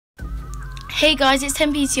Hey guys, it's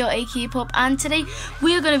Ajpc or Ajpw, and today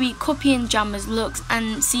we are going to be copying jammers' looks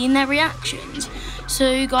and seeing their reactions.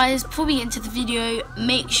 So guys, before we get into the video,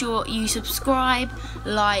 make sure you subscribe,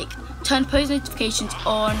 like, turn post notifications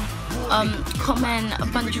on, comment a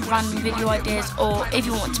bunch of random video ideas, or if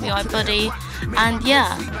you want to be my buddy, and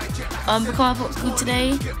yeah, become a Fox Good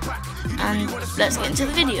today. And let's get into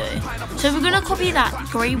the video. So we're gonna copy that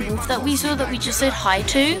grey wolf that we saw that we just said hi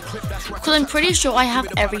to, because I'm pretty sure I have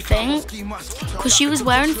everything, because she was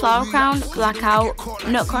wearing flower crown, blackout,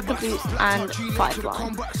 nutcracker boots, and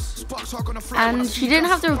firefly. And she didn't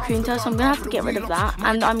have the raccoon tail, so I'm gonna have to get rid of that,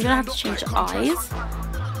 and I'm gonna have to change her eyes.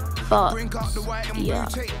 But yeah,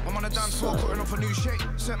 so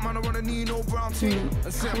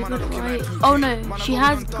oh no, she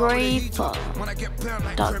has grey fur,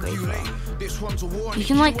 dark grey fur. You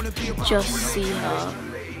can like just see her.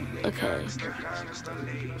 Okay,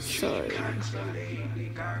 so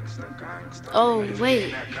oh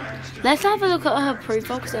wait, let's have a look at her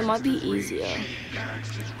profile because it might be easier.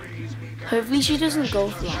 Hopefully she doesn't go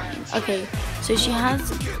flying. Okay, so she has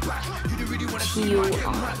teal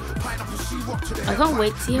eyes. I can't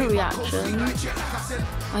wait to see her reaction.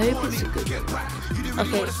 I hope it's a good one.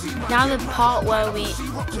 Okay, now the part where we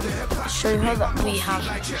show her that we have.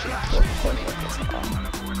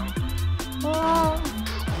 Oh!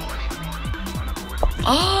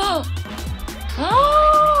 Oh!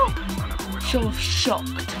 Oh! She's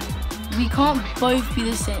shocked. We can't both be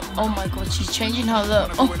the same. Oh my god, she's changing her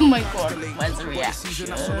look. Oh my god, where's the reaction?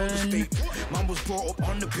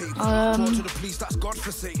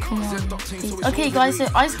 Come on, please. Okay guys, so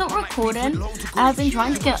I stopped recording. I've been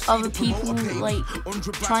trying to get other people, like,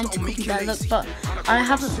 trying to copy their look, but I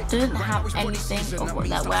didn't have anything of what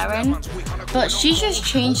they're wearing. But she just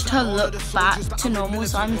changed her look back to normal,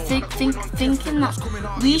 so I'm thinking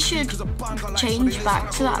that we should change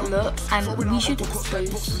back to that look, and we should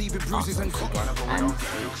expose and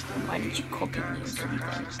why did you copy me or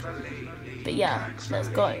something? But yeah, let's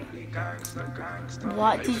go.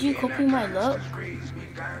 What, did you copy my look?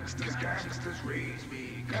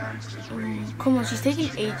 Come on, she's taking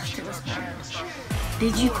ages to respond.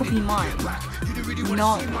 Did you copy mine?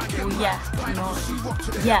 No. Well, yes, but no.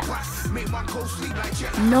 Yes.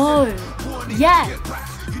 No. Yes.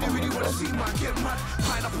 Oh my god.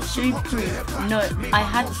 Should we prove? No, I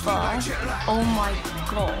had fur. Oh my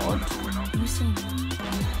god. You saying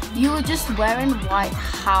that? You were just wearing white,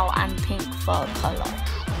 how, and pink fur colour.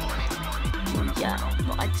 Well, yeah,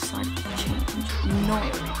 but I decided to change. No.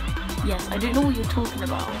 Yes, I don't know what you're talking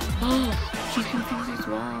about. She's confused as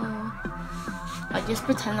well. I just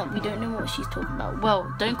pretend that we don't know what she's talking about.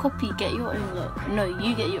 Well, don't copy, get your own look. No,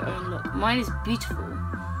 you get your own look. Mine is beautiful.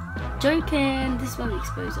 Joking. This is where we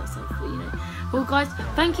expose ourselves for, you know. Well guys,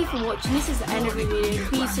 thank you for watching. This is the end of the video.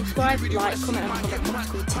 Please subscribe, like, comment, and comment what's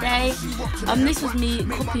cool today. This was me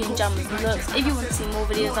copying jammers' looks. If you want to see more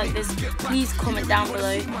videos like this, please comment down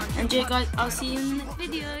below. And yeah guys, I'll see you in the next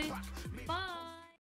video.